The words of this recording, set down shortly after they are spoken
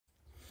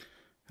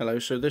Hello,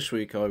 so this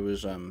week I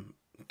was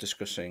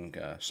discussing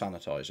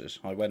sanitizers.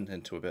 I went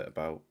into a bit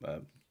about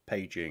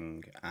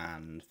paging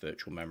and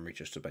virtual memory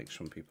just to make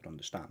some people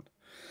understand.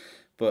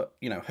 But,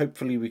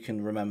 hopefully we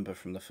can remember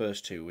from the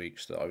first 2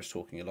 weeks that I was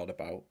talking a lot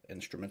about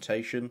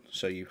instrumentation.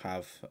 So you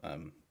have,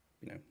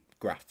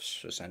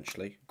 graphs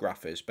essentially.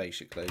 Graph is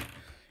basically,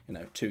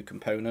 two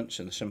components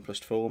in the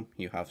simplest form.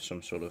 You have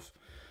some sort of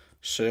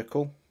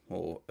circle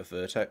or a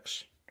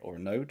vertex or a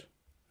node,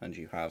 and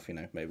you have,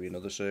 maybe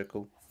another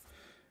circle.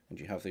 And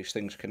you have these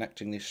things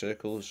connecting these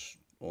circles,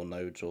 or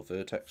nodes, or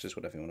vertexes,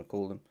 whatever you want to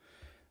call them.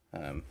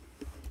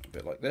 A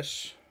bit like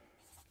this.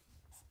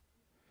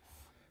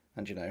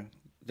 And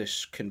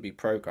this can be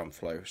program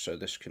flow, so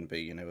this can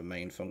be, a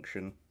main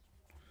function.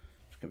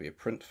 This can be a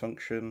print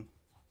function.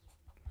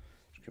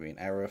 This can be an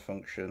error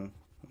function.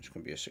 This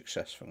can be a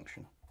success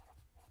function.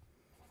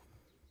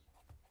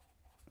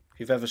 If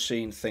you've ever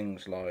seen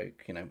things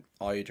like,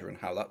 IDA and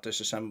how that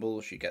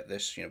disassembles, you get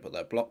this, but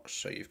they're blocks,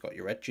 so you've got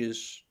your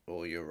edges,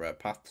 or your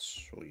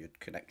paths, or your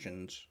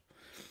connections,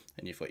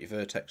 and you've got your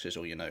vertexes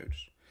or your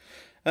nodes.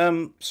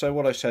 So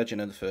what I said,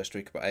 the first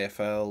week about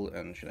AFL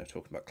and,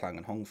 talking about Clang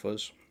and Hong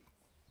Fuzz,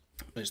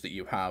 is that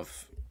you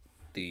have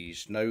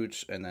these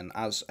nodes, and then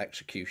as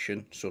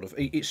execution, sort of,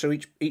 so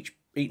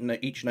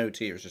each node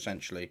here is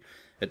essentially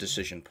a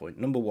decision point.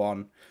 Number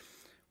one,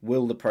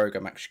 will the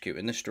program execute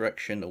in this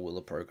direction, or will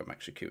the program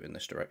execute in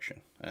this direction?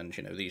 And,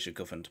 these are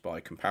governed by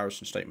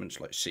comparison statements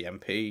like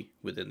CMP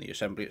within the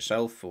assembly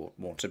itself, or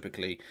more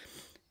typically,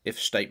 if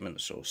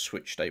statements or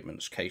switch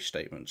statements, case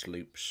statements,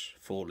 loops,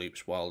 for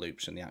loops, while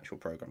loops in the actual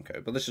program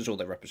code. But this is all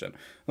they represent.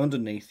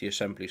 Underneath, the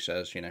assembly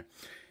says,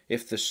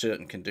 if this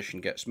certain condition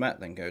gets met,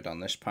 then go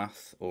down this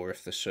path, or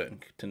if this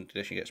certain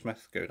condition gets met,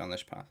 go down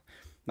this path.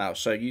 Now,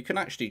 so you can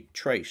actually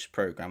trace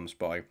programs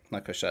by,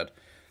 like I said,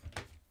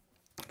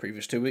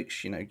 previous 2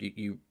 weeks,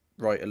 you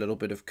write a little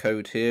bit of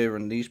code here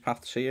and these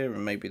paths here,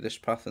 and maybe this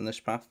path and this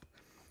path,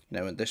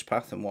 and this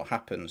path, and what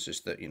happens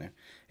is that,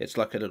 it's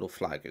like a little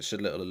flag, it's a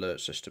little alert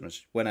system.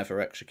 As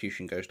whenever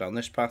execution goes down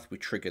this path, we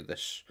trigger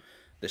this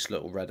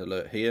little red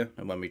alert here,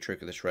 and when we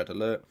trigger this red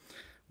alert,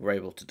 we're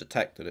able to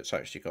detect that it's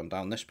actually gone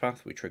down this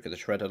path. We trigger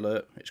this red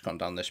alert, it's gone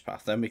down this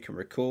path. Then we can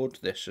record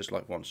this as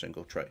like one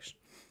single trace.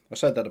 I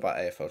said that about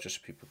AFL just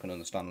so people can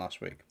understand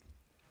last week.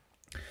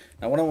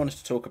 Now, what I wanted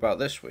to talk about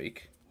this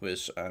week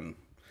was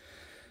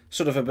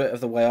sort of a bit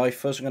of the way I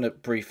fuzz. I'm going to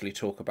briefly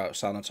talk about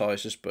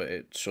sanitizers, but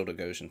it sort of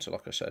goes into,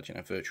 like I said,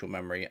 virtual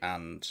memory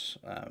and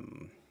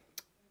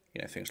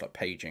things like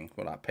paging.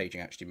 What that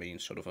paging actually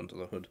means, sort of under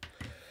the hood.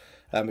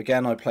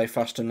 Again, I play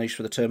fast and loose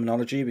with the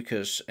terminology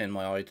because in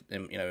my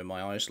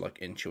eyes, like,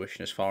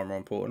 intuition is far more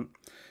important.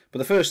 But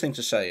the first thing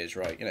to say is,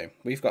 right,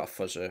 we've got a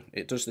fuzzer.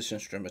 It does this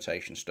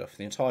instrumentation stuff.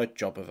 The entire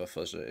job of a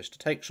fuzzer is to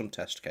take some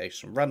test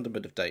case, some random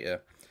bit of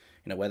data,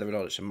 whether or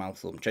not it's a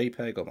malformed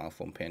JPEG or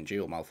malformed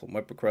PNG or malformed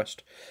web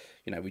request.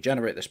 We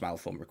generate this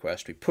malformed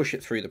request, we push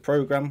it through the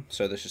program.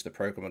 So this is the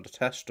program under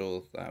test,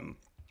 or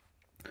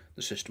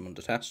the system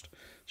under test.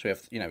 So we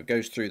have, it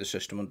goes through the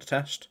system under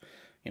test.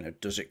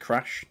 Does it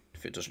crash?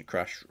 If it doesn't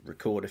crash,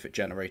 record if it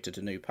generated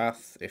a new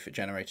path. If it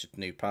generated a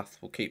new path,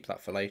 we'll keep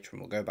that for later, and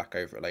we'll go back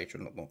over it later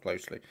and look more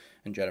closely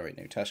and generate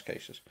new test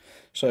cases.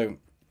 So,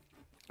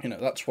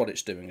 that's what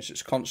it's doing, is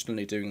it's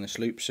constantly doing this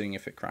loop, seeing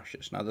if it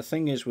crashes. Now, the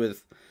thing is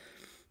with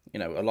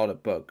a lot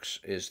of bugs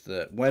is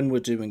that when we're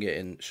doing it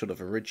in sort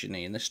of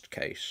originally in this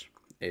case,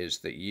 is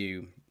that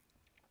you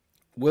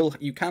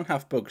can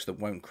have bugs that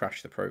won't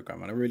crash the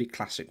program. And a really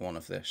classic one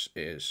of this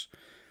is,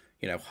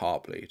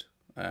 Heartbleed.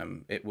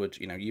 It would,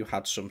 you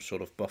had some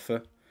sort of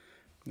buffer.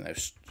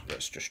 Let's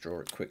just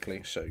draw it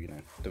quickly. So,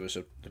 there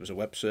was a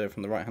web server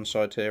on the right hand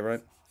side here,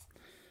 right?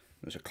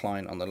 There's a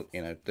client on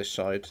the, this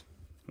side.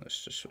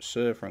 That's just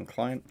server and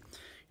client.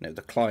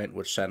 The client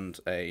would send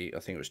I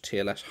think it was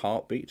TLS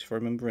heartbeat, if I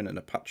remember, in an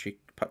Apache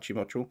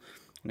module.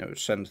 It would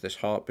send this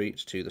heartbeat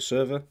to the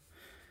server,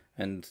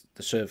 and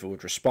the server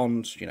would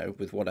respond,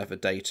 with whatever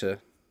data,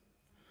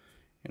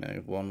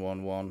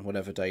 111,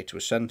 whatever data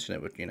was sent, and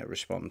it would,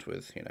 respond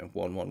with,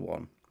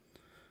 111.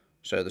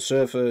 So the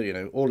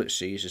server, all it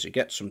sees is it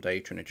gets some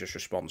data and it just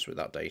responds with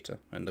that data.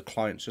 And the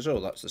client says,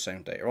 oh, that's the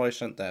same data I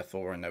sent,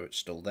 therefore I know it's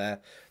still there,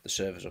 the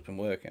server's up and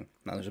working.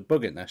 Now there's a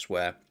bug in this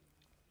where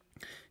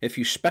if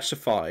you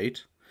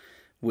specified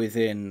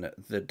within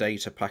the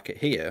data packet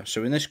here,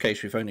 so in this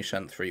case we've only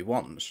sent 3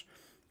 ones,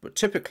 but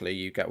typically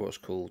you get what's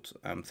called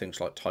things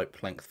like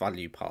type length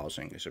value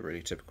parsing is a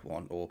really typical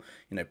one, or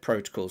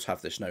protocols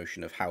have this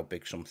notion of how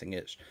big something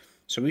is.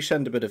 So we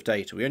send a bit of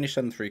data, we only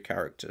send 3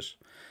 characters,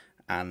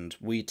 and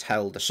we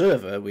tell the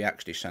server we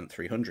actually sent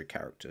 300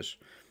 characters.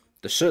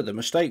 The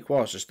mistake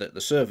is that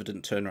the server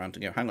didn't turn around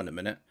and go, hang on a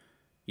minute,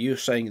 you're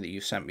saying that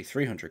you sent me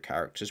 300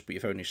 characters, but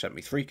you've only sent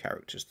me 3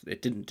 characters.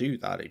 It didn't do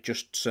that. It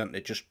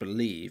just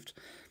believed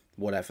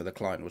whatever the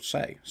client would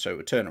say. So it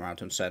would turn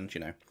around and send,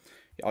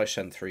 I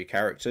send 3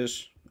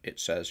 characters. It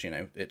says,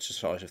 it's a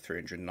size of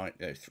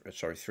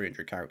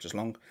 300 characters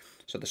long.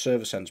 So the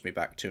server sends me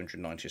back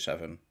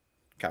 297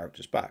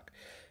 characters back.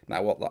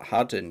 Now, what that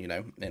had in,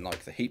 in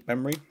like the heap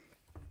memory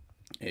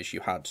is you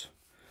had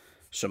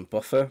some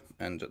buffer,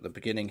 and at the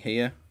beginning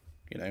here,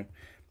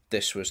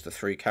 this was the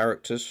 3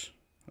 characters.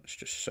 Let's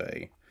just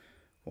say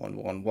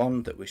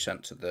 111 that we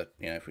sent to the,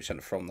 if we sent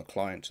it from the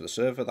client to the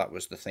server, that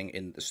was the thing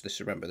in this.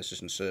 Remember, this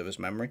is in server's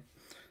memory.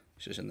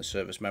 This is in the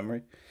server's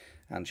memory.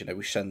 And,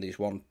 we send these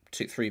 1,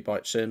 2, 3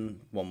 bytes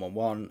in,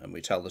 111, and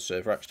we tell the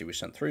server, actually, we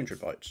sent 300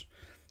 bytes.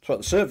 So what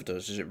the server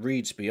does is it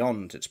reads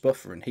beyond its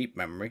buffer and heap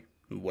memory,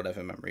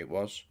 whatever memory it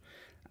was,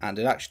 and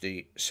it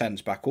actually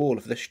sends back all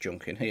of this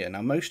junk in here.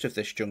 Now, most of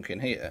this junk in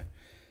here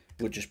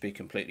would just be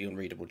completely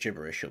unreadable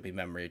gibberish. It'll be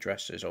memory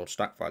addresses, old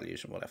stack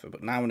values and whatever.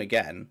 But now and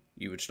again,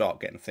 you would start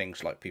getting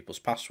things like people's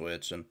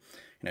passwords and,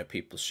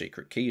 people's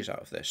secret keys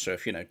out of this. So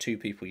if, 2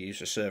 people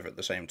use a server at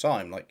the same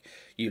time, like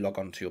you log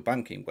onto your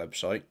banking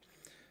website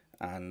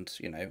and,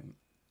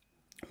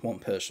 one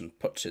person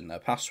puts in their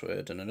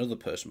password and another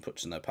person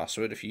puts in their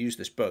password, if you use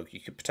this bug,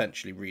 you could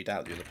potentially read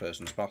out the other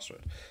person's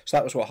password. So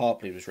that was what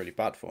Heartbleed was really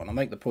bad for. And I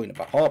make the point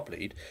about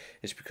Heartbleed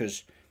is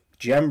because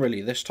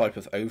generally this type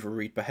of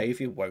overread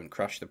behavior won't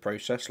crash the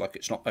process. Like,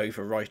 it's not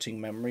overwriting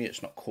memory,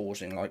 it's not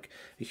causing like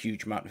a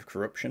huge amount of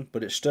corruption,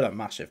 but it's still a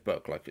massive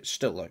bug. Like, it's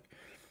still like,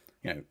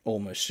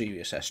 almost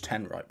serious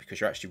S10, right? Because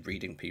you're actually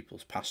reading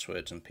people's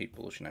passwords and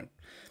people's,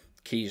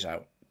 keys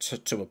out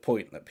to a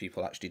point that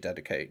people actually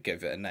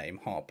give it a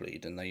name,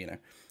 Heartbleed, and they,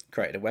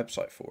 created a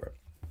website for it.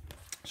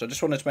 So I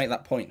just wanted to make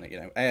that point that,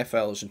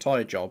 AFL's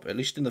entire job, at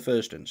least in the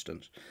first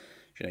instance,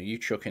 you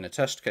chuck in a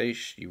test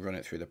case, you run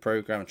it through the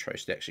program,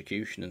 trace the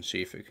execution, and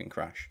see if it can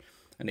crash.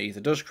 And it either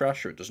does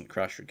crash, or it doesn't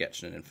crash, or it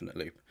gets in an infinite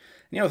loop.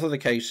 And with other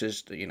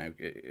cases,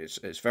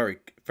 it's very,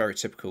 very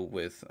typical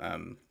with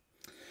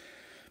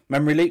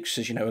memory leaks.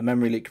 As a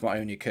memory leak might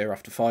only occur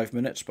after 5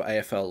 minutes, but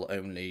AFL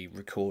only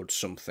records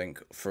something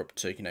for up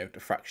to, a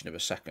fraction of a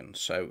second.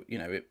 So,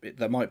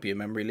 there might be a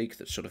memory leak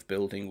that's sort of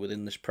building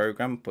within this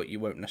program, but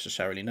you won't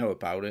necessarily know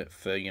about it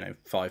for,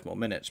 5 more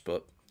minutes.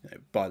 But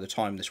by the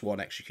time this one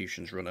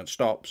execution's run and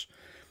stops,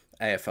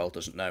 AFL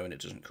doesn't know and it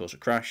doesn't cause a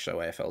crash, so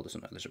AFL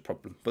doesn't know there's a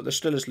problem. But there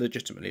still is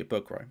legitimately a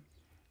bug, right?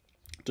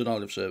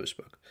 Denial of service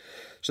bug.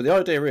 So the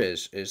idea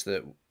is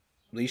that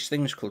these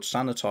things called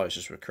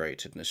sanitizers were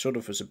created, and it sort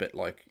of was a bit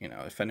like,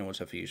 if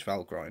anyone's ever used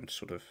Valgrind,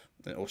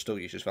 or still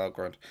uses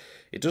Valgrind,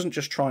 it doesn't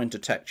just try and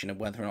detect,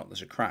 whether or not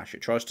there's a crash.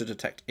 It tries to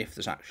detect if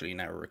there's actually an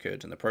error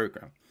occurred in the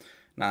program.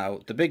 Now,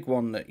 the big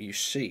one that you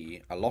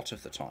see a lot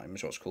of the time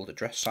is what's called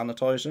address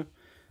sanitizer.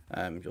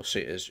 You'll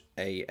see it as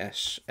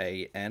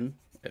ASAN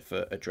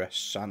for address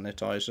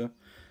sanitizer,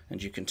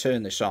 and you can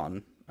turn this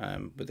on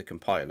with the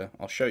compiler.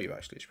 I'll show you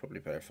actually. It's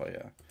probably better if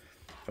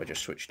I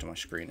just switch to my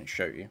screen and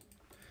show you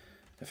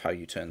of how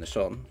you turn this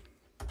on.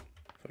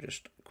 If I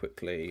just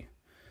quickly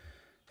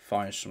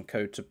find some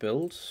code to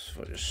build, if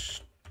I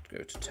just go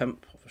to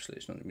temp, obviously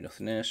there's not going to be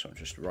nothing here, so I'll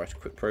just write a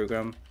quick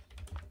program.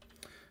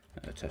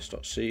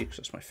 Test.c, because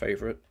that's my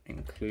favourite.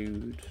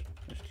 Include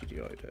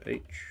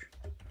stdi.h.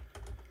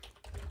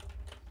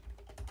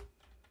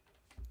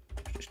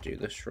 Just do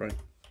this, right?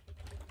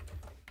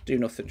 Do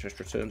nothing, just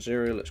return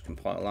 0. Let's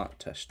compile that.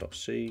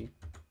 Test.c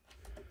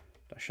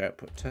dash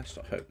output test.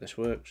 I hope this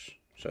works.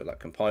 So that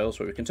compiles,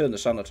 where we can turn the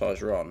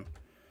sanitizer on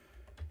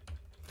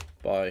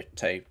by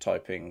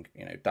typing,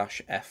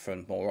 -f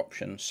and more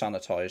options.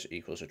 Sanitize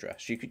equals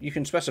address. You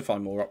can specify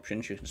more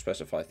options. You can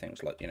specify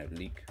things like,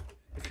 leak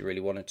if you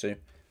really wanted to.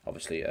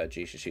 Obviously,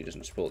 GCC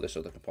doesn't support this.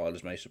 Other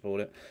compilers may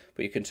support it,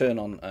 but you can turn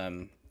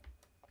on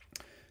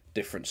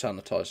different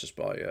sanitizers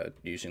by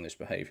using this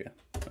behavior,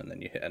 and then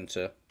you hit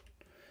enter.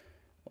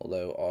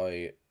 Although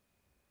I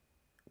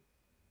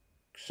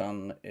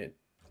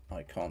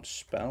can't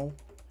spell.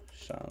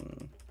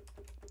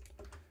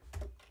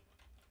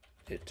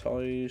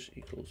 Sanitize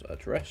equals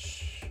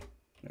address.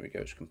 There we go,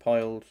 it's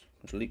compiled.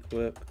 There's leak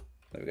work.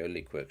 There we go,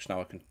 leak works.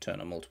 Now I can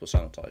turn on multiple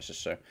sanitizers.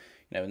 So,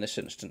 in this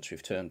instance,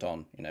 we've turned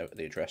on,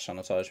 the address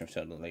sanitizer, we've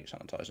turned on the leak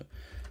sanitizer.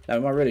 Now,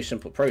 in my really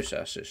simple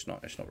process, it's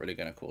not really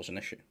going to cause an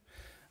issue.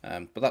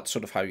 But that's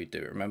sort of how you do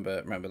it.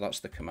 Remember, that's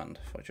the command.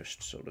 If I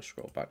just sort of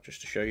scroll back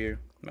just to show you.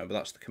 Remember,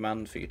 that's the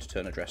command for you to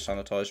turn address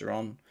sanitizer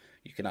on.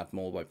 You can add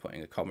more by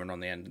putting a comma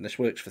on the end. And this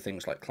works for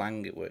things like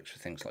Clang. It works for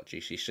things like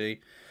GCC.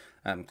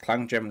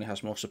 Clang generally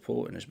has more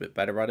support and is a bit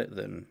better at it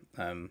than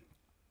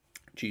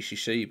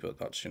GCC, but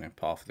that's,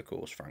 par for the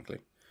course, frankly.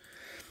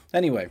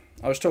 Anyway,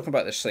 I was talking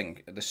about this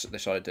thing,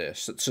 this idea.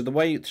 So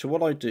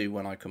what I do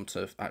when I come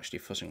to actually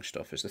fuzzing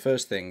stuff is the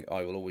first thing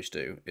I will always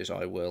do is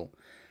I will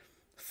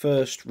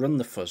first run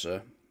the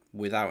fuzzer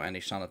without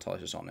any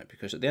sanitizers on it,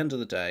 because at the end of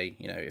the day,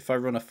 if I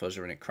run a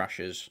fuzzer and it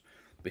crashes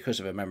because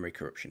of a memory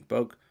corruption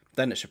bug,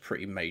 then it's a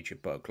pretty major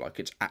bug. Like,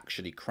 it's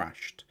actually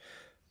crashed.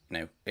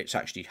 It's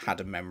actually had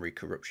a memory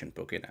corruption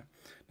bug in it.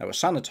 Now, a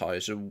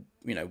sanitizer,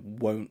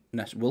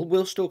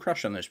 will still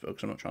crash on those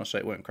bugs. I'm not trying to say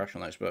it won't crash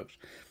on those bugs,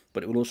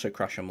 but it will also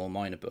crash on more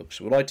minor bugs.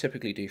 So what I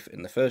typically do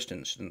in the first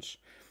instance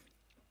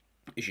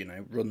is,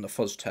 run the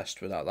fuzz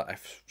test without that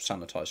f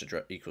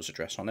sanitizer equals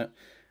address on it.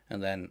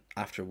 And then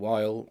after a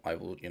while, I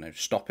will,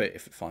 stop it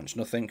if it finds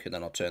nothing, and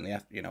then I'll turn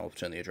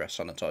the address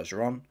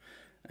sanitizer on,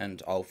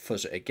 and I'll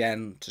fuzz it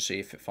again to see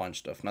if it finds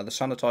stuff. Now, the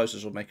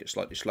sanitizers will make it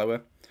slightly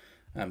slower,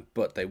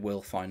 but they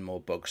will find more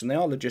bugs, and they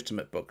are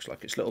legitimate bugs.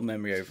 Like, it's little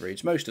memory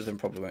overreads. Most of them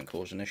probably won't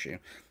cause an issue,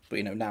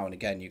 but now and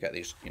again you get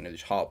these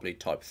these heartbleed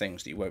type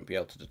things that you won't be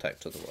able to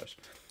detect otherwise.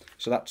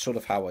 So that's sort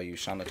of how I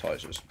use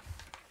sanitizers.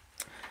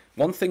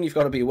 One thing you've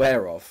got to be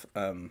aware of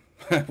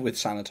with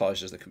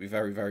sanitizers that can be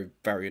very, very,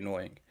 very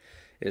annoying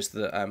is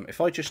that if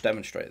I just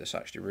demonstrate this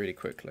actually really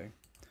quickly.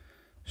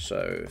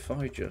 So if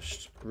I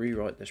just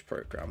rewrite this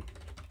program,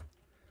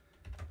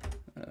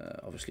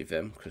 obviously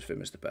Vim, because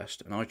Vim is the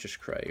best, and I just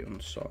create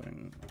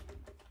unsigned.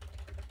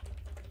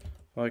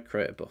 If I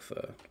create a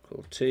buffer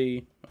called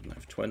T, I don't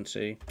know,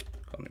 20,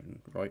 can't even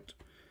write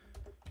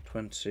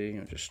 20,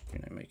 I'll just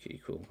make it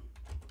equal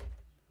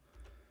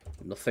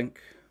nothing.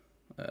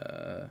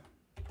 I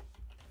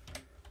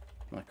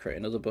create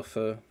another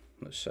buffer,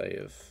 let's say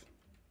of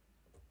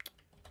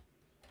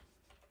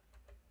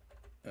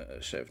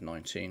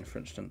 19, for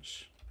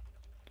instance.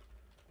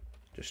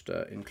 Just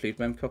include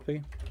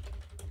memcopy.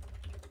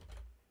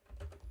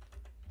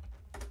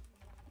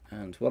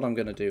 And what I'm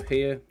going to do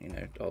here,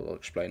 I'll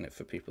explain it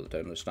for people that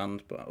don't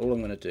understand, but all I'm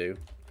going to do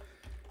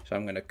is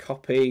I'm going to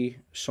copy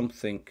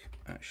something.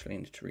 Actually, I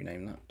need to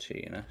rename that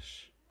T and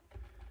S.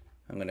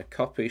 I'm going to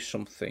copy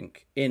something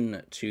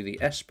into the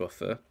S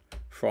buffer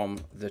from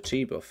the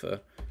T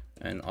buffer,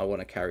 and I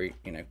want to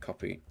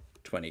copy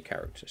 20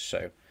 characters.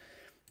 So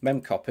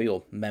memcopy,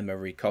 or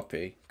memory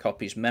copy,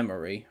 copies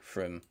memory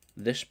from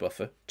this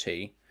buffer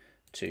T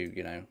to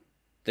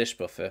this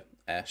buffer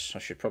S. I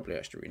should probably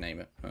actually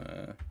rename it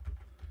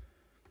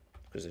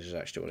because this is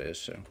actually what it is.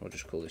 So we'll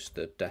just call this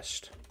the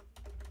dest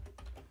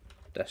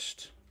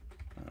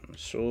and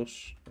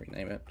source.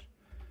 Rename it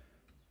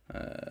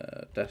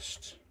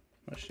dest.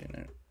 Actually,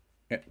 no.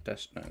 Yeah,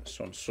 dest. No, this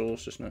one's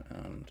source, isn't it?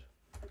 And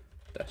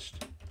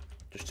dest,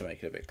 just to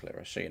make it a bit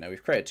clearer. So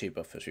we've created two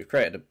buffers. We've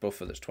created a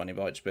buffer that's 20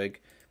 bytes big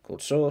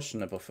called source,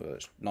 and a buffer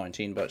that's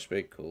 19 bytes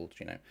big called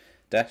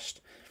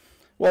dest.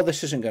 Well,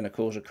 this isn't going to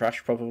cause a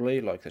crash probably.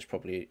 Like, there's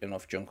probably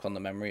enough junk on the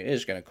memory. It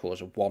is going to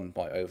cause a 1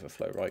 byte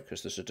overflow, right?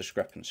 Because there's a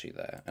discrepancy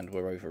there, and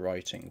we're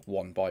overwriting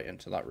 1 byte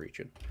into that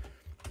region.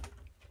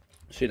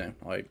 So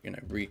I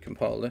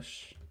recompile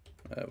this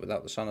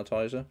without the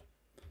sanitizer.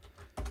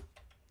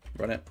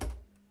 Run it.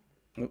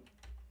 Nope.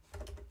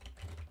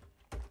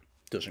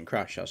 Doesn't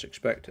crash as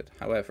expected.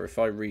 However, if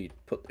I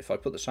put the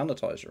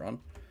sanitizer on,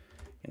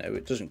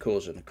 it doesn't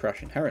cause a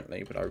crash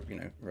inherently, but I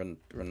run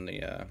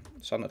the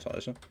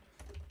sanitizer,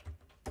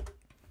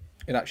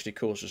 it actually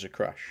causes a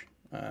crash.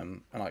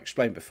 And I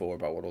explained before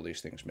about what all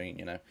these things mean.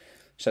 It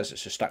says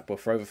it's a stack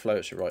buffer overflow.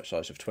 It's a write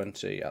size of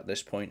 20. At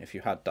this point, if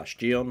you had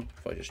 -G on,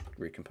 if I just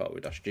recompile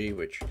with -G,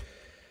 which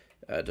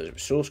does it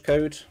with source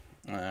code,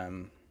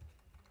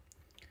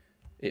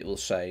 it will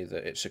say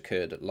that it's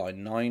occurred at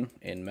line 9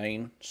 in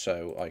main.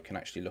 So I can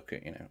actually look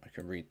at, I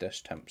can read this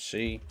temp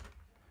C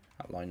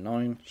at line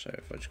 9. So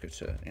if I just go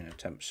to,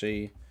 temp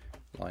C,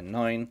 line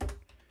 9,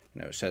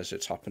 it says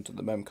it's happened to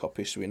the mem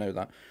copy, so we know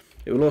that.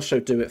 It will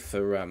also do it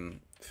for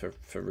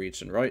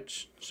reads and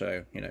writes.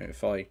 So,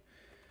 if I,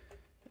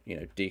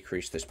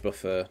 decrease this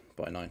buffer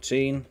by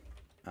 19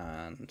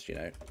 and,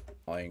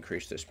 I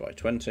increase this by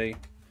 20,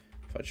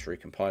 if I just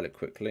recompile it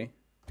quickly,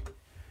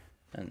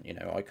 and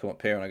I come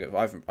up here and I go,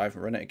 I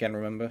haven't run it again,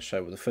 remember?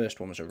 So the first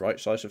one was a write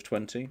size of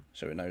 20,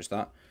 so it knows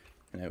that.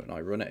 And I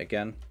run it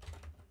again,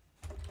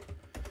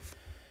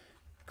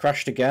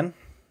 crashed again,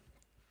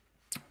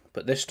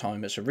 but this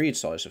time it's a read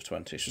size of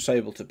 20, so it's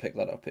able to pick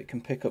that up. It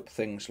can pick up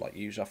things like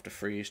use after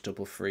freeze,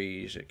 double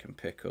freeze. It can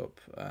pick up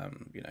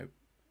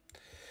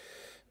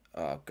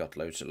oh god,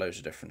 loads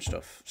of different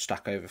stuff.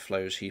 Stack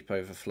overflows, heap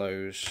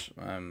overflows,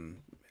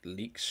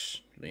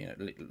 leaks,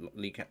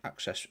 leak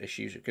access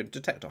issues. It can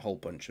detect a whole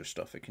bunch of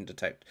stuff. It can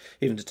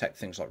even detect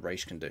things like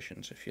race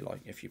conditions, if you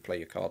like, if you play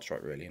your cards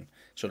right really and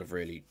sort of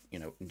really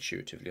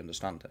intuitively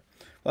understand it.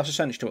 Well, that's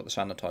essentially what the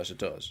sanitizer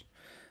does.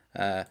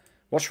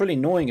 What's really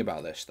annoying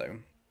about this though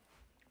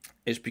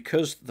is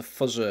because the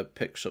fuzzer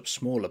picks up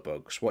smaller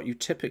bugs, what you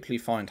typically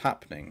find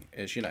happening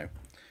is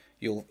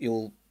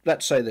you'll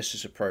let's say this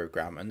is a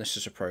program, and this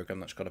is a program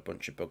that's got a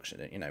bunch of bugs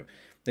in it.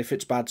 If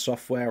it's bad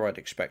software, I'd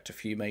expect a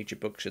few major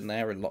bugs in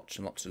there and lots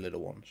of little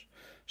ones.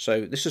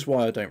 So this is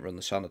why I don't run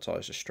the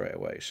sanitizer straight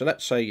away. So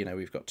let's say,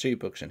 we've got 2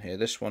 bugs in here,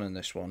 this one and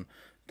this one.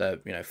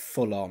 They're,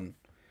 full on,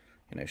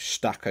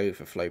 stack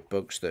overflow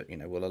bugs that,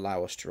 will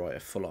allow us to write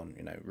a full on,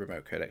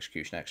 remote code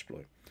execution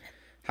exploit.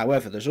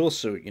 However, there's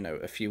also,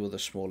 a few other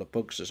smaller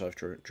bugs, as I've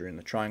drawn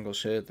the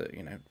triangles here,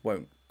 that,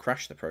 won't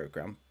crash the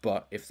program,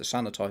 but if the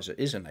sanitizer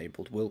is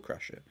enabled, will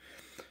crash it.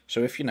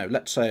 So if,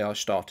 let's say I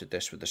started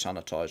this with the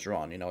sanitizer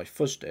on, I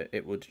fuzzed it,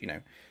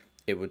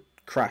 it would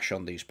crash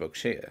on these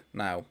bugs here.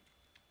 Now,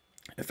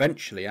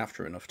 eventually,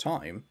 after enough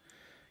time,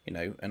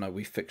 and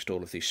we fixed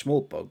all of these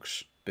small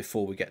bugs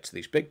before we get to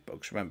these big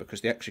bugs, remember,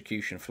 because the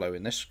execution flow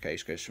in this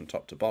case goes from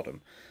top to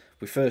bottom.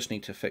 We first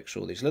need to fix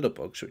all these little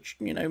bugs, which,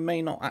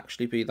 may not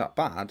actually be that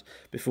bad,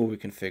 before we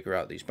can figure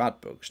out these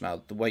bad bugs.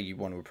 Now, the way you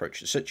want to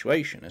approach the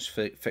situation is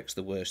fix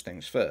the worst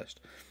things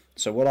first.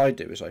 So what I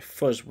do is I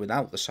fuzz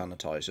without the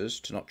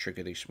sanitizers to not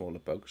trigger these smaller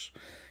bugs.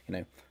 You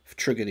know,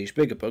 trigger these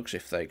bigger bugs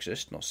if they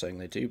exist. Not saying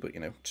they do, but you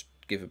know, to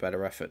give a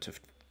better effort to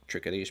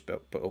trigger these,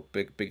 but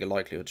bigger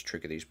likelihood to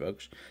trigger these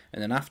bugs.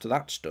 And then after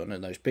that's done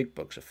and those big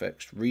bugs are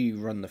fixed,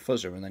 rerun the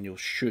fuzzer, and then you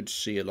should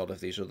see a lot of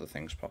these other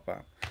things pop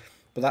out.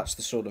 But that's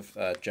the sort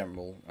of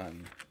general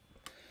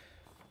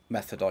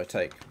method I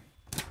take.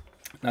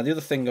 Now the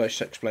other thing I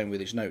explained with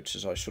these notes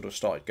is I sort of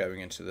started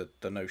going into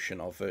the notion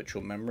of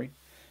virtual memory.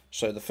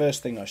 So the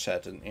first thing I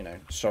said, and you know,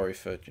 sorry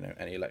for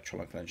any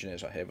electronic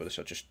engineers out here, but this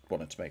I just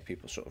wanted to make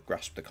people sort of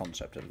grasp the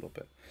concept a little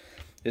bit.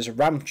 Is a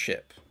RAM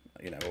chip,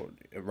 or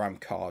a RAM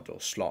card or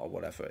slot or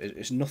whatever,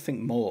 is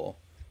nothing more.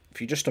 If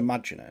you just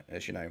imagine it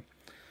as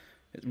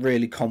it's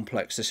really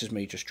complex. This is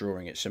me just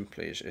drawing it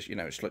simply.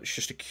 It's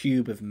just a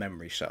cube of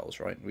memory cells,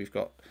 right? We've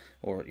got,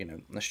 or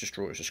let's just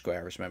draw it as a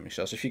square as memory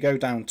cells. If you go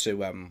down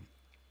to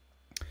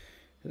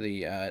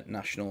the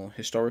National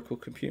Historical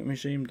Computer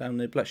Museum down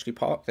near Bletchley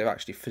Park, they've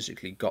actually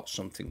physically got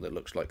something that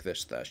looks like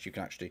this there, so you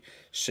can actually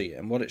see it.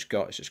 And what it's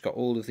got is it's got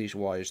all of these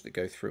wires that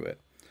go through it,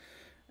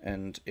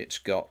 and it's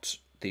got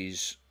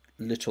these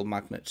little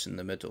magnets in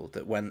the middle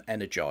that when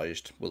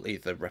energized will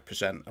either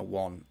represent a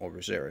 1 or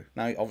a 0.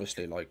 Now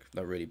obviously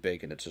they're really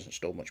big and it doesn't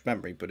store much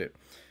memory, but it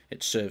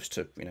serves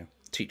to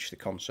teach the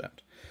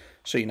concept.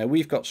 So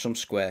we've got some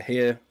square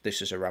here.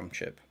 This is a RAM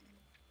chip.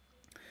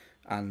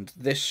 And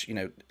this,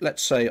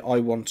 let's say I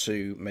want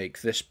to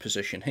make this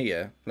position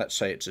here, let's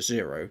say it's a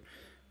 0,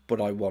 but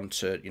I want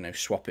to,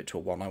 swap it to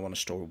a 1, I want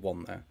to store a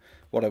 1 there.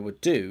 What I would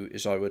do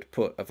is I would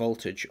put a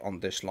voltage on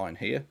this line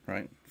here,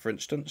 right, for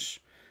instance,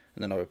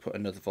 and then I would put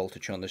another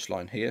voltage on this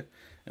line here,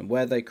 and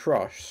where they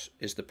cross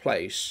is the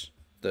place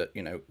that,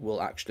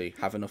 will actually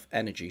have enough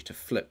energy to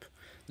flip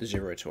the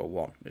 0 to a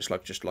 1. It's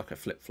just like a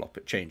flip-flop.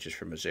 It changes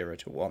from a 0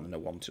 to a 1 and a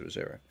 1 to a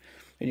 0.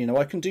 And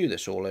I can do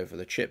this all over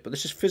the chip, but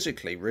this is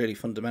physically, really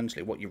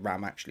fundamentally what your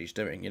RAM actually is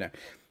doing.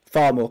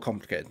 Far more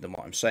complicated than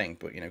what I'm saying,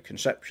 but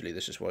conceptually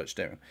this is what it's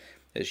doing.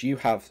 Is you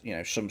have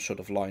some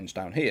sort of lines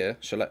down here.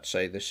 So let's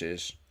say this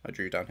is, I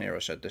drew down here, I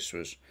said this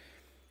was,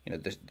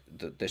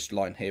 this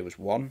line here was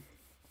 1.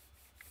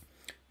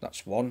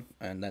 That's 1,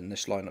 and then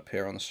this line up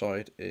here on the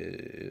side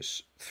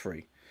is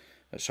 3.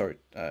 So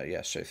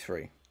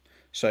 3.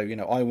 So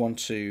I want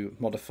to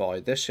modify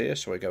this here,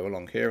 so I go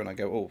along here and I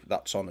go, oh,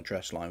 that's on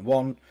address line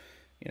 1.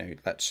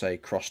 Let's say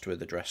crossed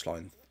with address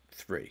line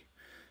 3.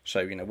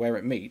 So where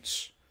it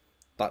meets,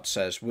 that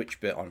says which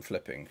bit I'm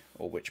flipping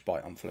or which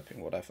byte I'm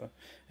flipping, whatever.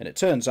 And it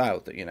turns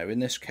out that in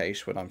this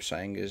case, what I'm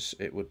saying is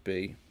it would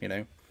be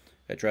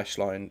address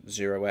line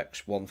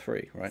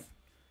 0x13, right?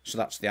 So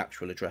that's the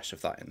actual address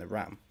of that in the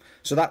RAM.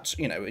 So that's,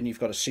 and you've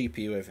got a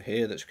CPU over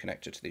here that's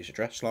connected to these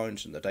address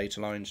lines and the data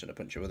lines and a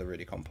bunch of other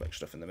really complex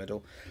stuff in the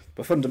middle.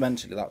 But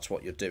fundamentally, that's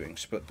what you're doing.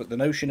 But the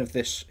notion of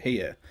this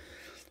here,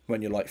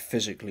 when you're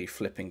physically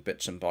flipping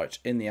bits and bytes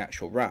in the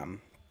actual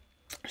RAM,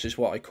 this is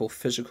what I call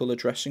physical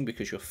addressing,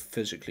 because you're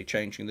physically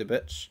changing the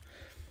bits.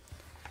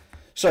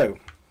 So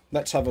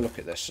let's have a look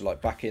at this. So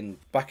back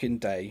in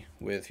day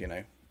with,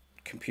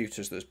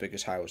 computers that as big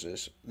as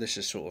houses, this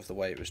is sort of the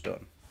way it was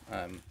done.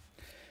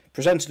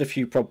 Presented a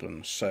few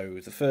problems. So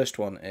the first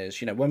one is,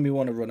 when we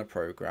want to run a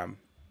program,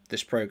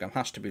 this program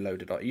has to be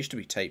loaded up. It used to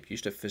be tape. You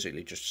used to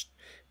physically just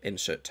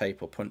insert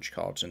tape or punch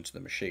cards into the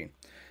machine.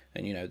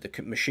 And,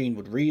 the machine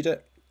would read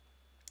it,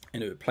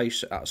 and it would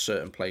place it at a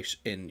certain place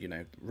in,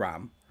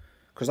 RAM,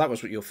 because that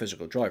was what your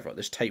physical drive, right?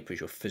 This tape was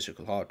your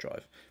physical hard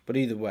drive. But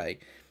either way,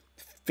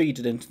 feed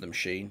it into the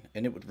machine,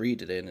 and it would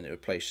read it in, and it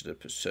would place it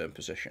at a certain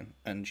position.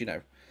 And,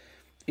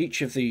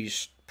 each of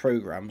these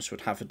programs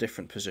would have a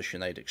different position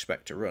they'd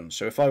expect to run.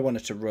 So if I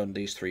wanted to run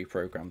these 3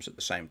 programs at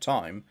the same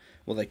time,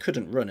 well, they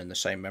couldn't run in the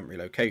same memory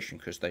location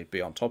because they'd be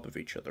on top of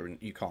each other, and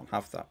you can't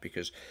have that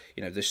because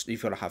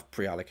you've got to have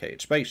pre-allocated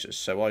spaces.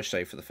 So I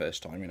say for the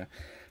first time,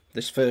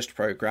 this first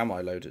program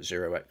I load at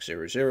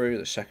 0x00,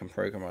 the second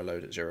program I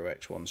load at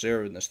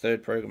 0x10, and this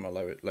third program I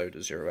load at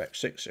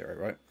 0x60,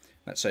 right?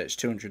 Let's say it's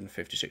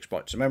 256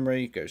 bytes of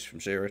memory, goes from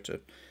 0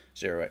 to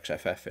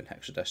 0xFF in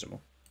hexadecimal.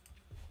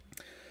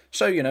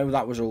 So,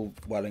 that was all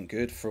well and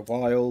good for a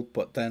while,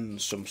 but then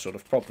some sort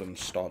of problems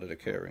started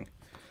occurring.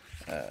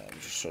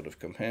 Just sort of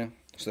come here.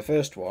 So the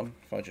first one,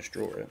 if I just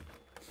draw it,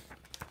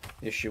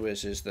 the issue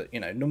is that,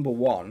 number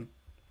one,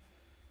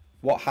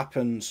 what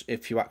happens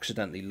if you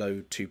accidentally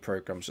load 2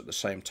 programs at the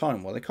same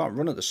time? Well, they can't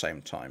run at the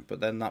same time, but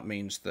then that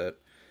means that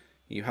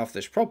you have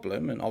this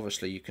problem, and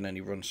obviously you can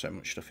only run so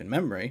much stuff in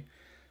memory.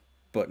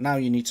 But now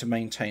you need to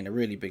maintain a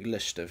really big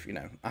list of,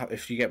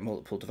 if you get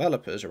multiple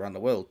developers around the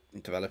world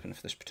developing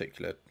for this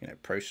particular,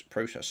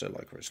 processor,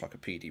 like it's like a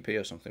PDP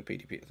or something, I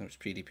think it's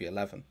PDP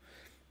 11.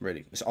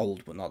 Really, it's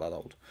old, but not that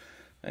old.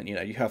 And,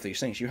 you have these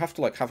things. You have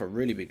to, have a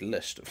really big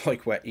list of,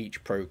 where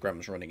each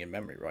program's running in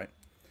memory, right?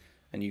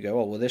 And you go,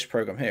 oh, well, this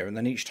program here. And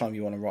then each time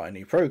you want to write a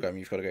new program,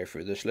 you've got to go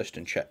through this list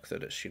and check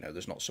that it's,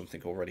 there's not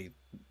something already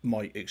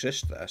might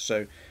exist there.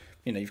 So,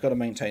 you've got to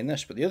maintain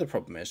this. But the other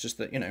problem is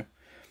that,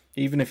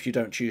 even if you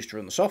don't choose to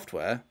run the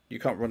software, you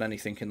can't run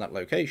anything in that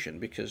location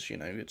because,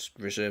 it's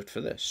reserved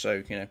for this.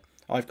 So,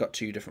 I've got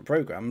two different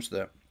programs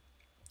that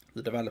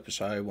the developers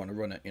say I want to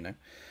run it,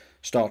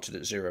 started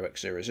at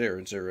 0x00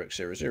 and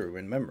 0x00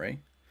 in memory.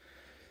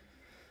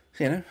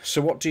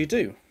 So what do you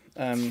do?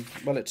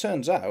 Well, it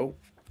turns out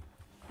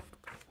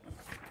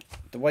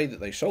the way that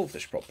they solve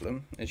this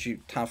problem is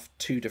you have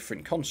two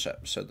different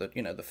concepts. So that,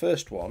 the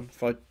first one,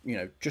 if I,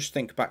 just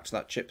think back to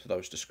that chip that I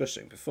was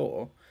discussing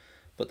before,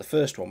 but the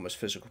first one was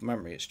physical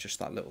memory. It's just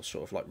that little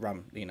sort of like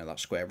RAM, that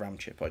square RAM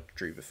chip I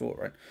drew before,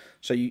 right?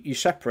 So you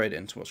separate it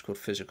into what's called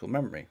physical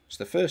memory.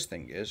 So the first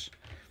thing is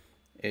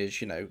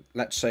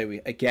let's say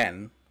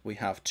we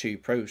have two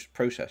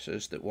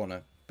processors that want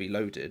to be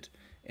loaded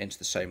into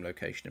the same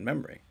location in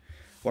memory.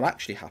 What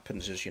actually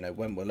happens is,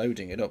 when we're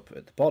loading it up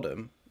at the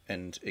bottom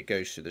and it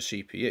goes to the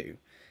CPU,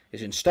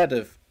 is instead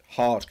of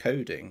hard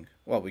coding,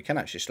 well, we can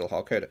actually still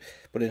hard code it,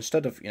 but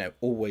instead of,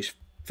 always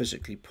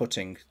physically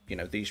putting,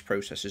 these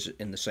processors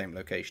in the same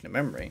location in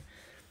memory,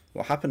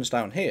 what happens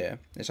down here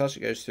is as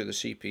it goes through the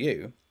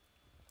CPU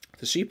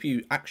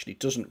actually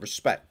doesn't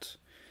respect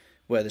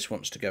where this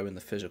wants to go in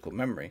the physical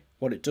memory.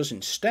 What it does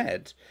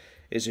instead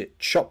is it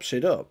chops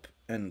it up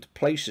and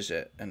places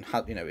it, and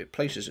it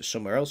places it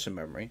somewhere else in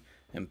memory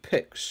and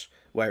picks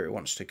where it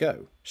wants to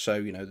go.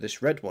 So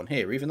this red one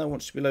here, even though it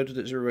wants to be loaded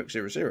at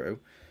 0x00,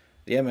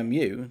 the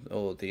MMU,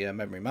 or the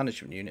memory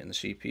management unit in the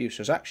CPU,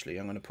 says actually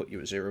I'm going to put you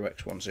at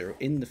 0x10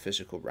 in the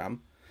physical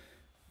RAM,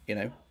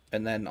 and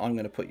then I'm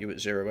going to put you at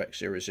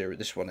 0x00,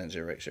 this one in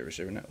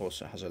 0x00, and it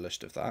also has a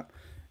list of that.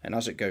 And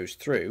as it goes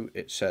through,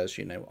 it says,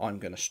 I'm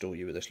going to store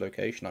you at this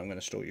location, I'm going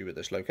to store you at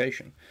this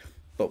location.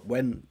 But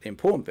the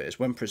important bit is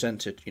when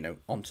presented,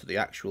 into the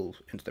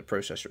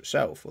processor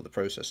itself, or the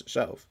process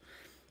itself,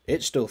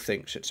 it still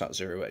thinks it's at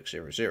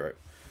 0x00,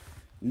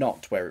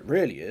 not where it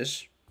really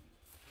is,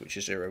 which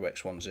is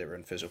 0x10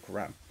 in physical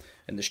RAM.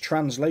 And this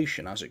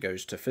translation, as it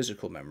goes to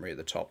physical memory at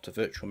the top to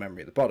virtual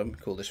memory at the bottom,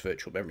 call this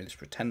virtual memory, this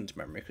pretend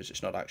memory, because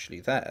it's not actually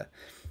there,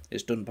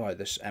 is done by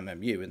this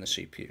MMU in the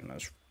CPU. And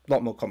that's a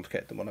lot more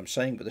complicated than what I'm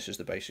saying, but this is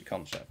the basic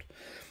concept.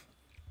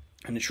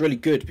 And it's really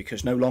good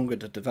because no longer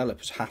do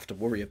developers have to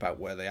worry about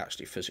where they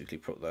actually physically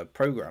put their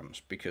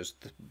programs, because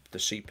the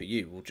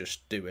CPU will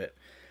just do it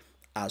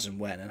as and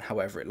when and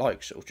however it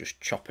likes. It'll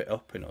just chop it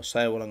up and it'll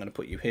say, well, I'm going to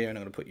put you here and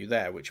I'm going to put you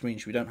there, which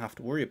means we don't have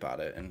to worry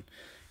about it, and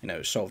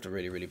it's solved a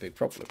really, really big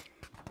problem.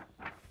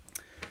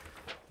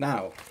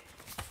 Now,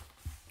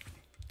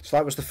 so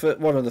that was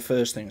one of the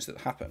first things that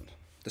happened.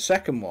 The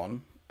second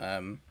one,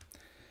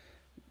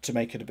 to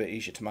make it a bit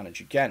easier to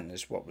manage again,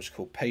 is what was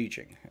called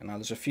paging. And now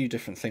there's a few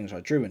different things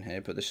I drew in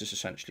here, but this is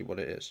essentially what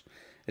it is.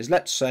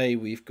 Let's say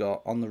we've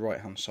got, on the right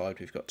hand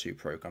side, we've got two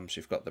programs.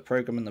 We've got the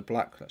program in the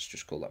black, let's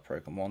just call that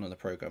program 1, and the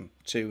program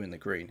 2 in the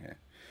green here.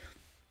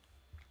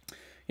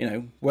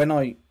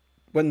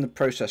 When the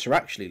processor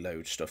actually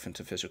loads stuff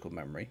into physical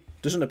memory,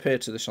 it doesn't appear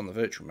to this on the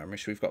virtual memory.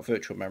 So we've got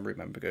virtual memory,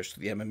 remember, goes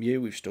to the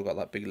MMU. We've still got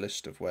that big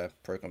list of where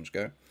programs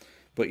go.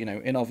 But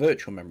in our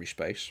virtual memory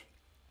space,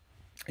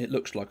 it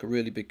looks like a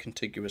really big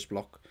contiguous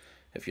block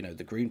of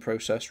the green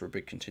process, or a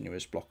big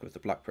continuous block of the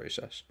black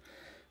process.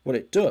 What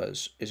it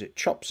does is it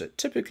chops it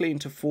typically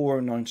into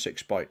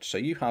 4096 bytes. So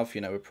you have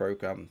a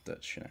program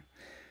that's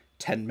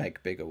 10 meg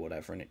big or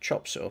whatever, and it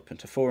chops it up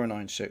into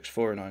 4096,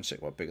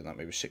 well, bigger than that,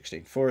 maybe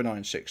 16,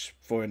 4096,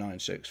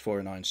 4096,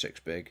 4096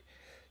 big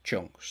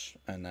chunks,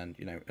 and then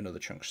another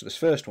chunk. So this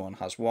first one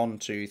has 1,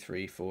 2,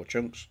 3, 4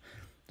 chunks.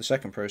 The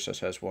second process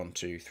has 1,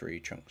 2, 3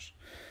 chunks.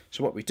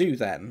 So what we do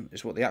then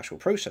is, what the actual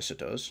processor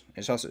does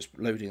is, as it's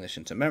loading this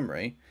into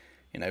memory,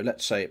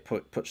 let's say it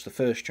puts the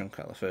first chunk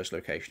at the first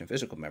location in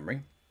physical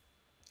memory.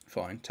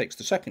 Fine, takes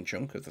the second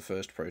chunk of the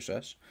first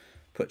process,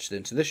 puts it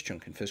into this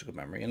chunk in physical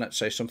memory, and let's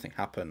say something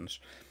happens,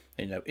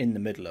 in the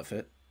middle of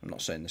it. I'm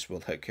not saying this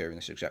will occur in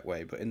this exact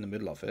way, but in the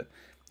middle of it,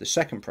 the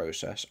second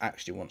process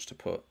actually wants to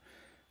put,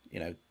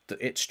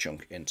 its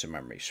chunk into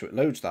memory. So it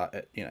loads that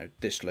at,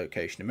 this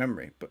location in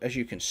memory. But as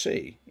you can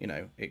see,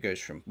 it goes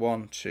from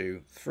 1,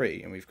 2,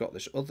 3, and we've got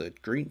this other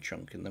green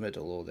chunk in the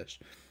middle, or this,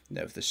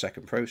 of the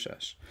second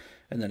process.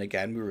 And then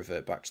again, we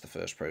revert back to the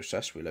first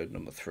process. We load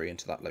number 3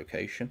 into that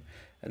location.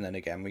 And then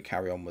again, we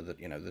carry on with the,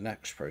 the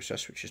next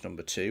process, which is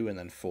number 2, and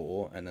then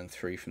 4, and then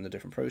 3 from the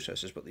different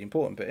processes. But the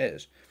important bit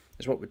is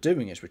what we're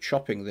doing is we're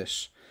chopping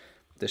this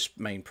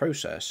main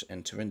process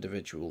into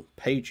individual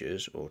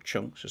pages, or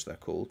chunks as they're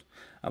called,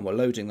 and we're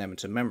loading them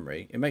into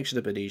memory. It makes it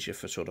a bit easier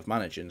for sort of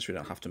managing, so we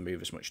don't have to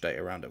move as much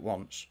data around at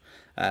once.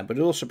 But it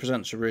also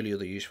presents a really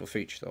other useful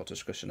feature that I'll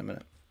discuss in a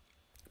minute.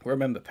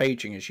 Remember,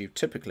 paging is you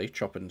typically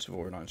chop it into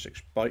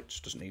 4096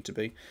 bytes, doesn't need to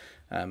be,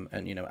 and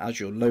as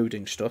you're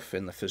loading stuff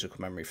in the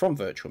physical memory from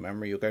virtual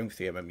memory, you're going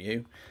through the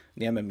MMU.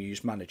 The MMU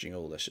is managing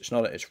all this. It's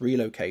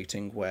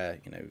relocating where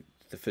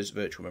the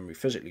virtual memory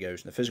physically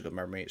goes in the physical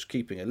memory. It's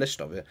keeping a list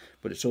of it,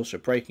 but it's also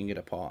breaking it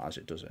apart as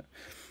it does it.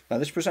 Now,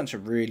 this presents a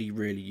really,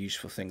 really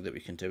useful thing that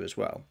we can do as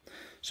well.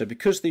 So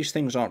because these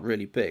things aren't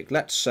really big,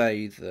 let's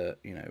say that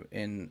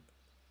in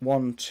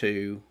 1,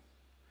 2.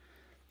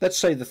 Let's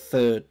say the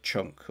third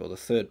chunk, or the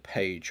third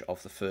page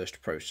of the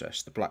first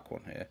process, the black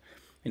one here,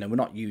 we're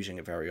not using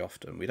it very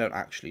often. We don't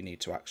actually need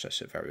to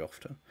access it very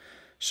often.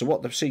 So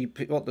what the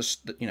what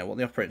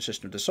the operating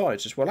system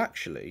decides is, well,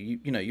 actually,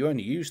 you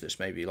only use this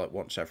maybe like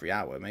once every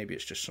hour. Maybe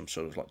it's just some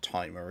sort of like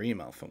timer or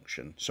email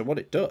function. So what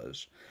it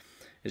does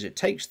is it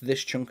takes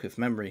this chunk of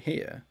memory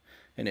here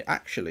and it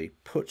actually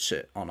puts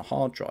it on a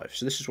hard drive.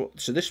 So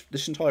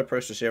this entire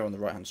process here on the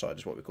right hand side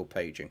is what we call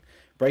paging,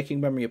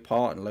 breaking memory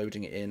apart and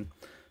loading it in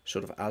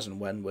sort of as and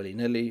when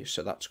willy-nilly.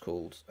 So that's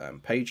called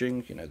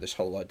paging. This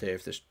whole idea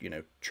of this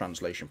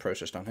translation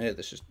process down here,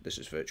 this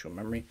is virtual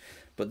memory.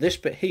 But this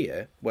bit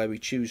here where we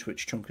choose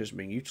which chunk is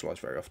being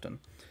utilized very often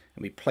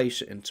and we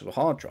place it into a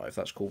hard drive,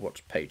 that's called what's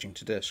paging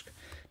to disk.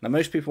 Now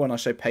most people, when I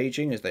say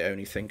paging, is they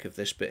only think of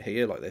this bit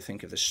here, like they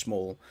think of this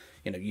small,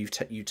 you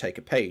take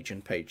a page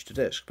and page to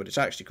disk, but it's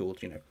actually called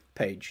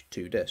page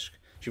to disk.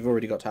 So you've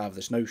already got to have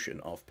this notion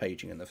of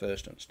paging in the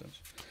first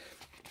instance.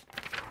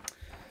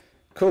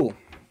 Cool.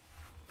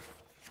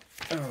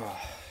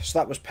 So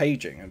that was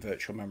paging and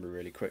virtual memory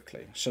really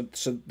quickly. So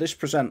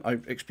I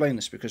explain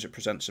this because it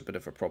presents a bit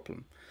of a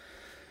problem.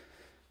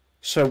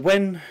 So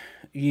when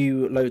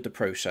you load the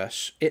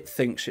process, it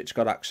thinks it's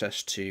got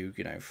access to,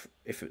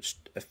 if it's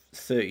a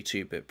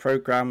 32-bit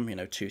program,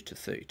 2 to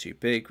 32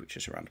 big, which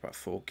is around about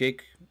 4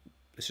 gig.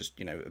 This is,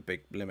 a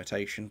big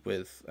limitation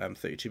with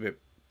 32-bit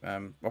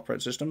operating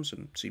systems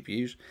and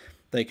CPUs.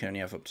 They can only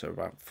have up to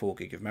about 4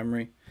 gig of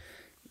memory.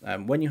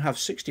 When you have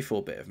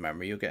 64-bit of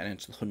memory, you're getting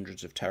into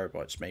hundreds of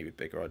terabytes, maybe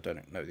bigger. I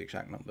don't know the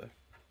exact number.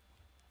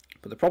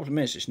 But the problem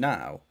is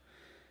now,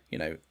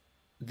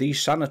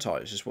 these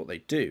sanitizers, what they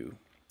do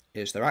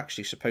is they're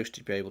actually supposed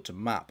to be able to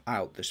map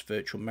out this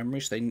virtual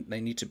memory. So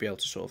they need to be able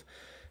to sort of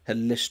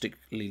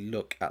holistically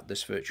look at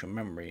this virtual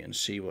memory and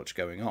see what's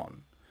going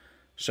on.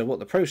 So what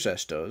the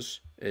process does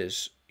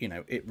is,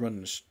 it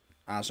runs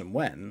as and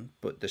when,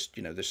 but this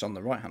on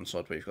the right hand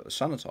side where you've got the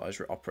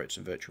sanitizer, it operates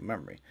in virtual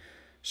memory.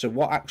 So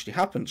what actually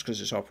happens,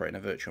 because it's operating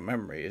in virtual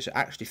memory, is it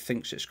actually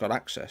thinks it's got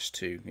access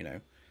to,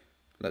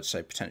 let's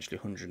say potentially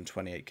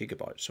 128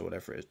 gigabytes or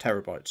whatever it is,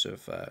 terabytes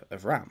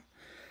of RAM.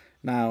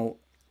 Now,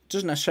 it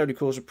doesn't necessarily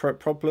cause a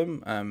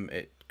problem.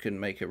 It can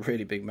make a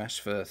really big mess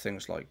for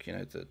things like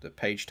the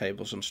page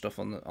tables and stuff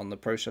on the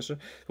processor.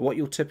 But what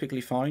you'll typically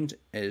find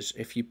is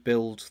if you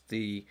build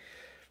the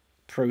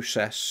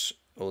process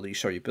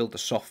you build the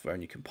software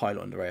and you compile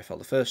it under AFL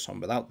the first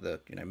time without the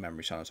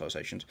memory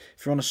sanitizations.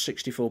 If you're on a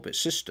 64-bit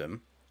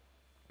system,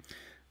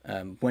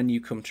 when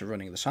you come to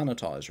running the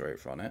sanitizer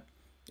over on it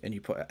and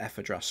you put an F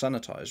address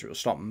sanitizer, it'll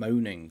start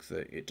moaning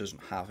that it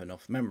doesn't have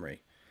enough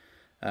memory.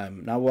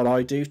 Now what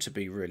I do to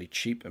be really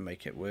cheap and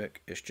make it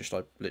work is just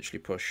I literally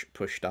push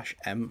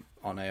 -M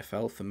on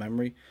AFL for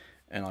memory,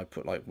 and I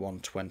put like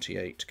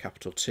 128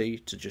 capital T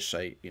to just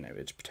say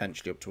it's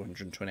potentially up to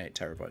 128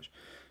 terabytes.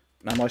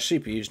 Now my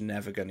CPU is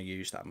never going to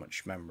use that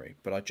much memory,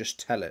 but I just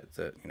tell it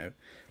that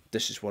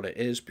this is what it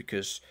is,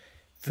 because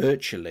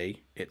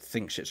virtually it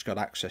thinks it's got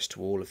access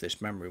to all of this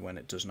memory when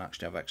it doesn't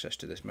actually have access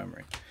to this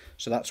memory.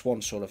 So that's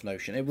one sort of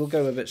notion. It will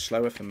go a bit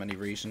slower for many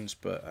reasons,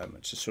 but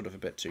it's sort of a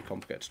bit too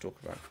complicated to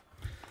talk about.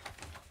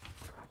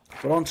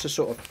 But on to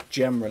sort of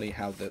generally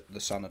how the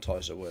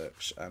sanitizer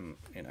works.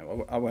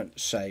 I won't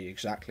say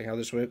exactly how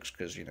this works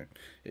because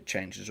it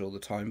changes all the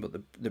time, but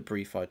the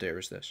brief idea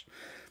is this.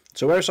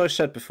 So as I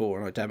said before,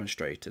 and I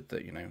demonstrated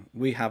that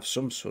we have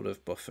some sort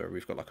of buffer.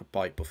 We've got like a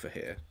byte buffer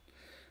here.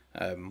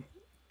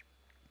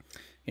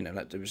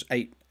 Like there was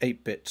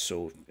 8 bits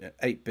or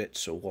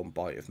 1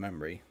 byte of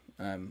memory.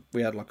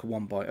 We had like a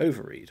 1 byte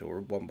overread or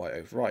a 1 byte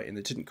overwrite, and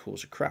it didn't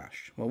cause a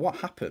crash. Well, what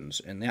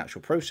happens in the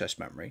actual process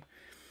memory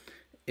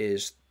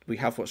is we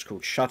have what's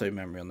called shadow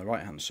memory on the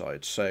right hand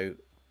side. So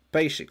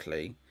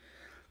basically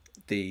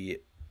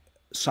the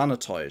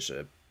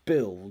sanitizer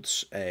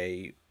builds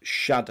a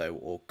shadow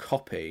or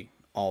copy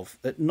of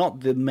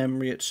not the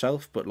memory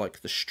itself, but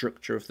like the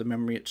structure of the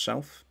memory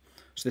itself.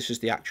 So this is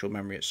the actual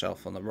memory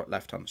itself on the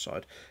left hand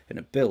side, and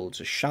it builds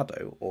a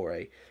shadow or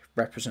a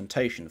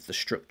representation of the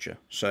structure.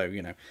 So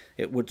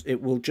it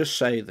will just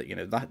say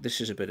that that this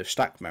is a bit of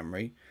stack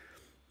memory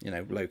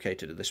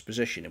located at this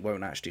position. It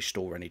won't actually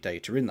store any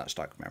data in that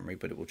stack memory,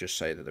 but it will just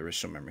say that there is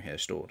some memory here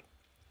stored.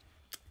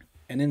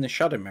 And in the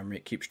shadow memory,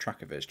 it keeps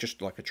track of it. It's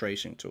just like a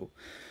tracing tool,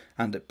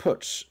 and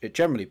it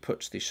generally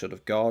puts these sort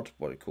of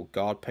what we call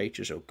guard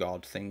pages or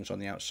guard things on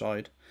the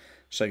outside.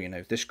 So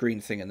this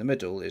green thing in the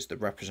middle is the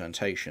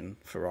representation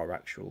for our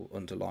actual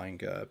underlying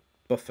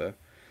buffer,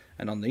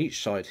 and on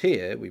each side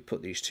here we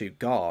put these 2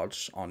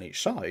 guards on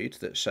each side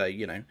that say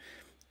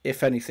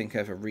if anything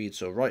ever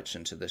reads or writes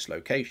into this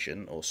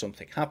location or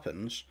something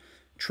happens,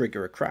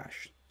 trigger a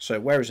crash. So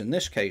whereas in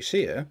this case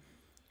here,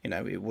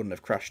 it wouldn't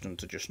have crashed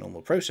into just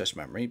normal process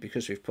memory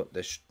because we've put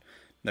this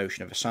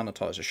notion of a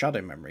sanitizer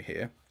shadow memory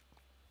here.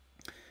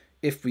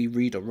 If we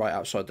read or write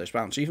outside those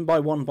bounds, even by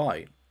 1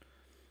 byte,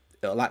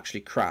 it'll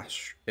actually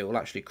crash. It will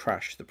actually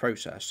crash the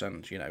process,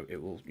 and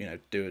it will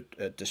do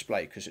a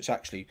display because it's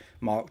actually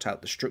marked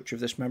out the structure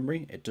of this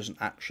memory. It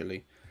doesn't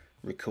actually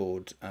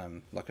record.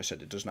 Like I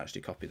said, it doesn't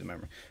actually copy the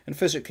memory. And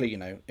physically,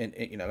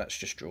 let's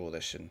just draw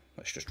this, and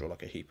let's just draw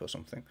like a heap or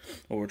something,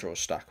 or we'll draw a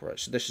stack, right?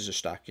 So this is a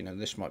stack.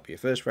 This might be your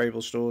first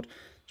variable stored,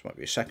 this might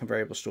be your second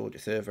variable stored,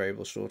 your third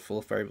variable stored,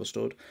 fourth variable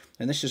stored,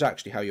 and this is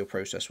actually how your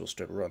process will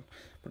still run.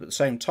 But at the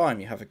same time,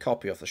 you have a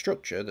copy of the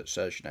structure that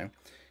says,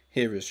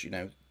 here is,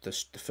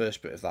 the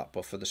first bit of that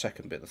buffer, the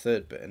second bit, the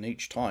third bit, and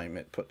each time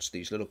it puts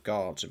these little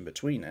guards in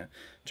between it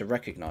to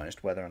recognise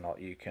whether or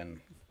not you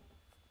can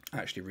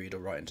actually read or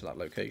write into that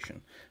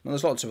location. And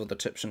there's lots of other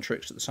tips and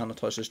tricks that the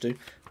sanitizers do,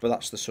 but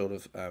that's the sort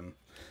of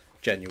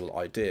general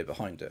idea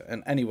behind it.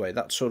 And anyway,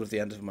 that's sort of the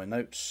end of my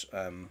notes.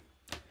 I'm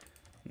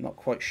not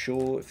quite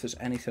sure if there's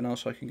anything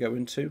else I can go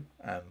into,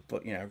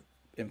 but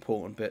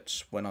important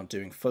bits when I'm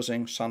doing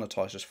fuzzing.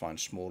 Sanitizers find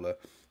smaller,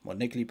 more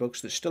niggly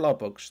bugs. There still are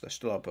bugs.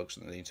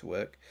 And they need to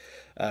work.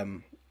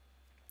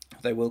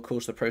 They will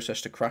cause the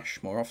process to crash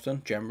more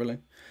often, generally.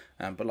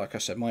 But like I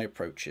said, my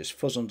approach is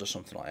fuzz under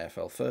something like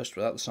AFL first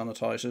without the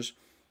sanitizers,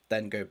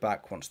 then go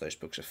back once those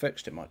bugs are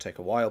fixed. It might take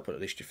a while, but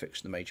at least you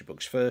fix the major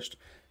bugs first.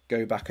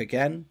 Go back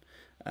again.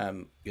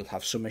 You'll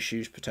have some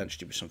issues,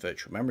 potentially with some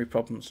virtual memory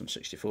problems and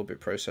 64-bit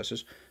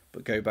processors,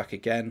 but go back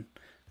again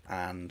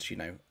and,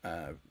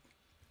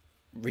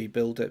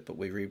 rebuild it, but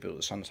we rebuild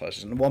the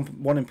sanitizers. And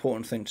one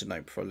important thing to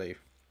note before I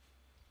leave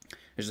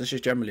is this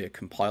is generally a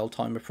compile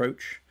time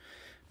approach.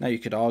 Now, you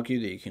could argue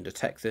that you can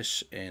detect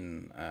this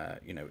in,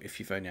 if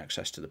you've only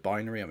access to the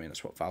binary. I mean,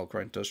 that's what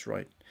Valgrind does,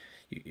 right?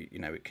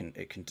 It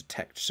can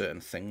detect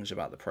certain things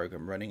about the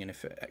program running, and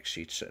if it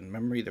exceeds certain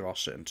memory, there are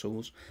certain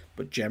tools.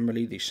 But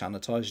generally, these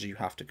sanitizers, you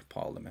have to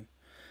compile them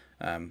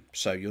in.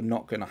 So you're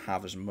not going to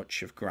have as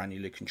much of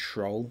granular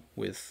control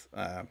with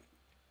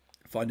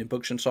finding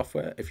bugs in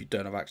software if you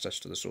don't have access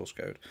to the source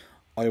code.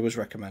 I always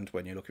recommend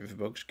when you're looking for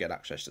bugs, get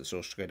access to the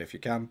source code if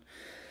you can.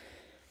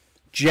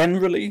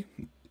 Generally,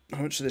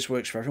 I'm not sure this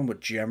works for everyone,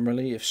 but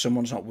generally, if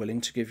someone's not willing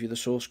to give you the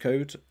source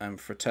code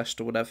for a test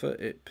or whatever,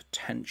 it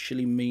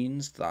potentially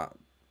means that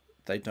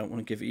they don't want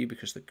to give it you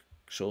because the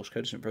source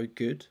code isn't very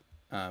good.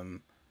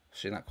 I've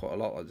seen that quite a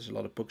lot. There's a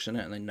lot of bugs in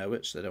it, and they know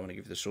it, so they don't want to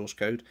give you the source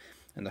code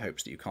in the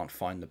hopes that you can't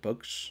find the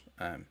bugs,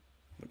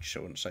 which I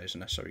wouldn't say is a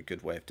necessarily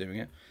good way of doing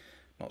it.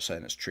 Not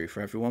saying it's true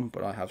for everyone,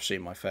 but I have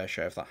seen my fair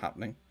share of that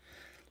happening.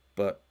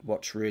 But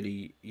what's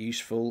really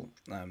useful,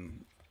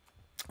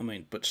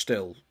 but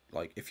still,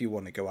 like, if you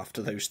want to go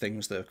after those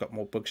things that have got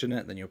more bugs in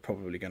it, then you're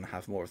probably going to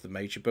have more of the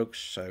major bugs.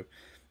 So,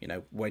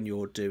 when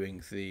you're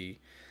doing the,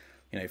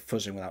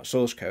 fuzzing without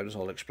source code, as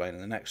I'll explain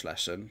in the next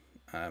lesson,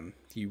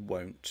 you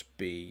won't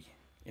be,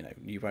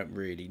 you won't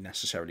really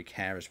necessarily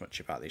care as much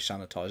about these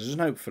sanitizers.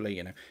 And hopefully,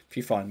 if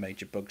you find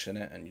major bugs in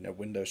it and,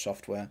 Windows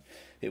software,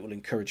 it will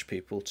encourage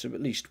people to,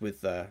 at least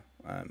with their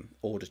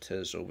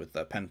auditors or with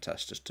their pen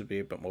testers, to be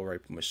a bit more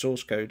open with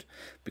source code,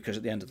 because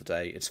at the end of the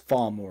day, it's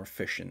far more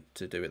efficient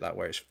to do it that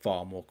way. It's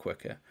far more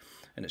quicker,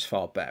 and it's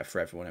far better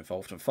for everyone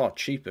involved, and far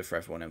cheaper for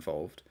everyone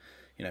involved,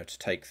 to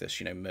take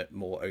this,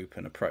 more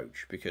open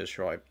approach, because,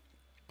 right,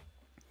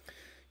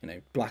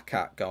 black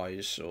hat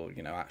guys or,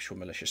 actual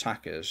malicious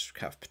hackers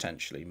have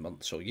potentially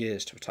months or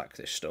years to attack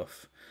this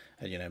stuff.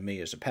 And,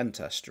 me as a pen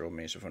tester or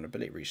me as a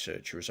vulnerability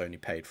researcher is only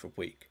paid for a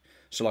week.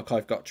 So, like,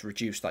 I've got to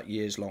reduce that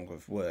years long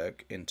of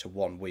work into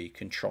 1 week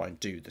and try and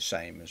do the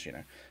same as,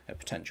 a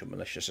potential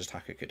malicious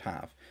attacker could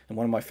have. And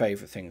one of my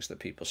favourite things that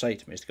people say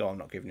to me is to go, I'm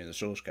not giving you the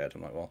source code.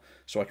 I'm like, well,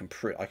 so I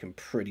can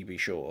pretty be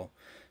sure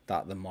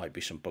that there might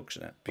be some bugs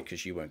in it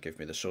because you won't give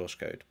me the source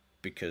code.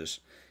 Because,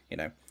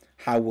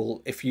 how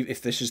will,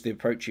 if this is the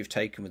approach you've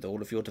taken with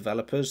all of your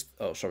developers,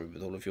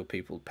 with all of your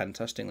people pen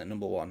testing, then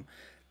number one,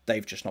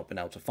 they've just not been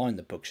able to find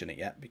the bugs in it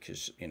yet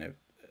because,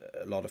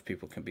 a lot of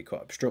people can be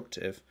quite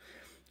obstructive,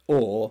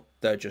 or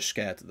they're just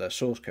scared that their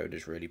source code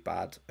is really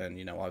bad.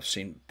 And, I've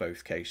seen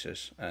both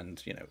cases,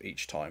 and,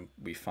 each time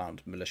we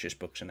found malicious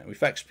bugs in it.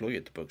 We've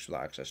exploited the bugs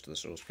without access to the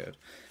source code,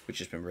 which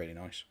has been really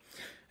nice.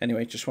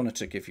 Anyway, just wanted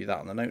to give you that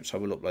on the notes. I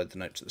will upload the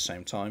notes at the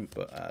same time,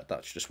 but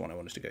that's just one I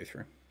wanted to go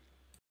through.